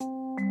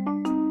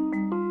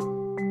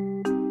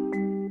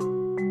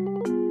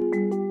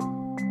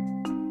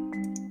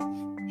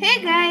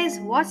Hey guys,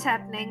 what's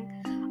happening?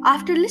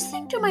 After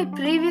listening to my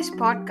previous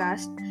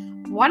podcast,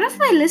 one of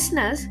my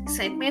listeners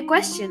sent me a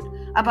question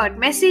about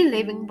Messi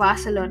leaving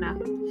Barcelona.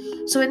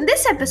 So, in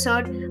this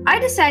episode, I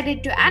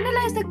decided to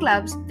analyze the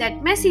clubs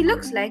that Messi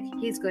looks like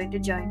he's going to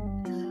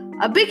join.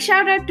 A big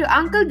shout out to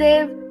Uncle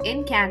Dave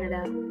in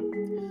Canada.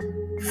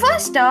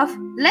 First off,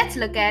 let's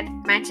look at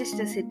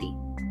Manchester City.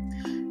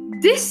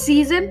 This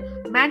season,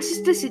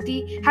 Manchester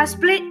City has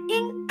played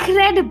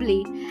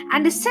incredibly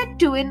and is set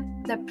to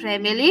win the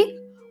Premier League,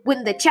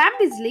 win the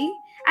Champions League,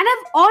 and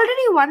have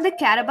already won the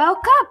Carabao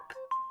Cup.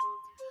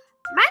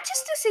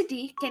 Manchester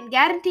City can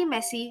guarantee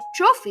Messi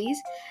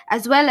trophies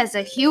as well as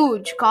a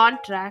huge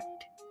contract.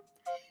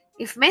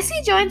 If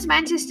Messi joins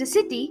Manchester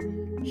City,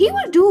 he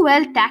will do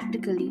well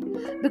tactically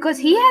because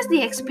he has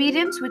the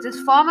experience with his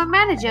former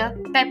manager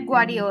Pep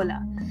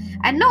Guardiola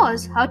and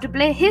knows how to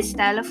play his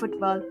style of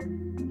football.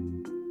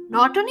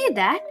 Not only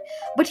that,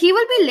 but he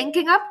will be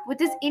linking up with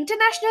his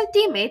international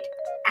teammate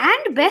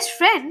and best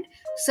friend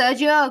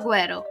Sergio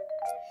Aguero.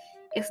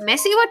 If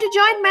Messi were to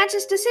join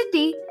Manchester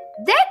City,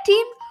 their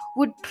team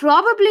would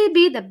probably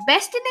be the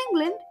best in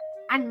England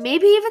and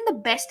maybe even the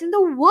best in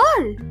the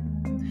world.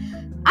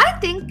 I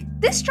think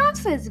this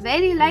transfer is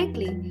very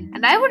likely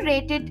and I would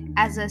rate it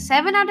as a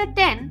 7 out of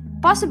 10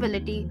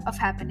 possibility of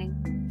happening.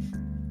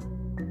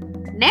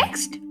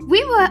 Next,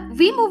 we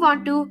move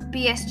on to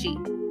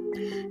PSG.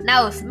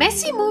 Now, if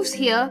Messi moves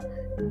here,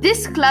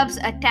 this club's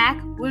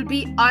attack will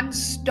be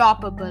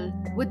unstoppable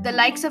with the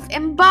likes of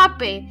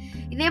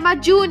Mbappe,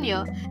 Neymar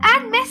Jr.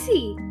 and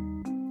Messi.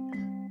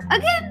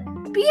 Again,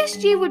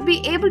 PSG would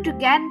be able to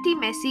guarantee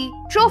Messi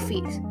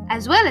trophies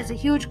as well as a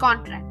huge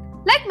contract,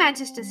 like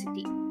Manchester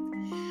City.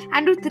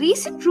 And with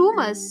recent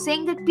rumors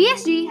saying that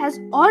PSG has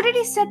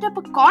already set up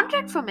a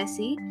contract for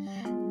Messi,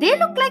 they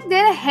look like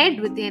they're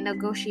ahead with their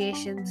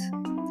negotiations.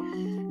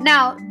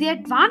 Now, the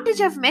advantage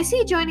of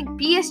Messi joining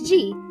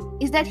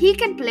PSG is that he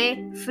can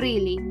play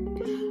freely.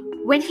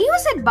 When he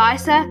was at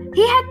Barca,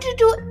 he had to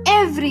do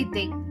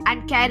everything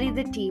and carry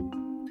the team.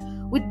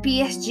 With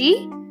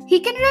PSG, he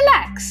can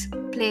relax,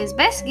 play his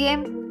best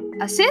game,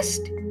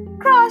 assist,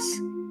 cross,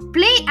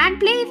 play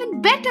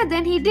even better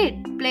than he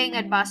did playing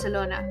at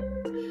Barcelona.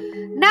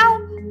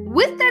 Now,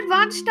 with the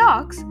advanced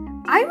talks,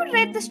 I would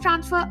rate this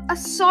transfer a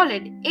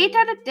solid 8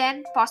 out of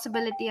 10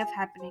 possibility of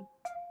happening.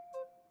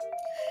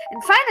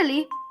 And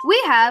finally,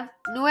 we have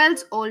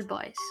Newell's Old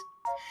Boys.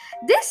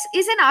 This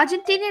is an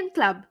Argentinian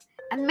club,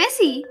 and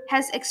Messi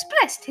has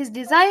expressed his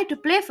desire to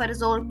play for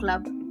his old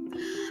club.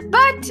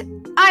 But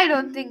I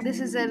don't think this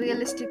is a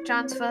realistic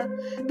transfer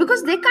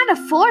because they can't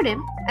afford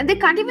him and they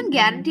can't even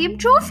guarantee him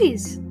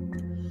trophies.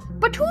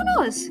 But who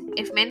knows?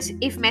 If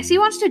Messi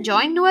wants to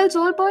join Newell's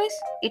Old Boys,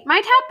 it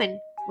might happen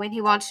when he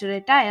wants to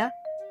retire.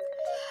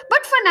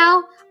 But for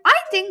now, I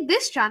think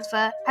this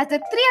transfer has a 3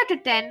 out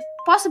of 10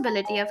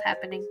 possibility of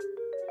happening.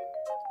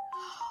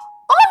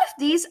 All of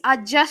these are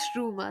just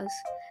rumors.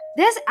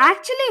 There's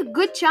actually a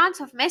good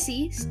chance of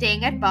Messi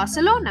staying at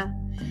Barcelona.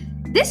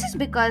 This is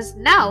because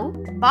now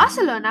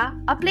Barcelona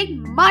are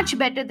playing much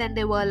better than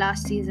they were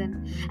last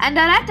season and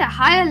are at a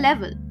higher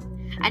level.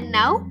 And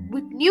now,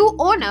 with new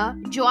owner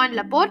Joan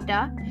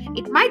Laporta,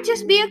 it might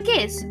just be a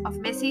case of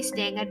Messi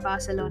staying at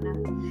Barcelona.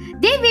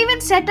 They've even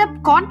set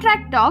up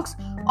contract talks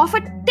of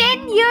a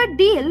 10-year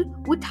deal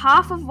with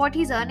half of what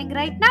he's earning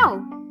right now.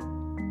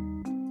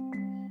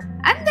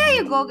 And there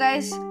you go,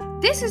 guys.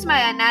 This is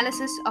my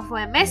analysis of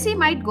where Messi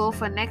might go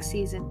for next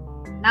season.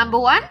 Number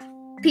 1,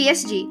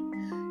 PSG.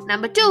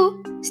 Number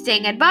 2,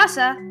 staying at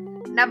Barca.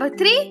 Number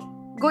 3,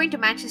 going to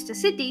Manchester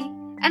City.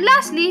 And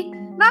lastly,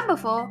 number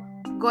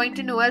 4, going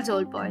to Newell's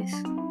Old Boys.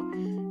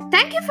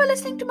 Thank you for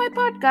listening to my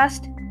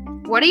podcast.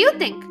 What do you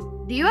think?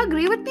 Do you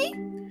agree with me?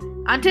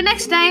 Until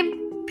next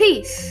time,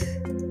 peace.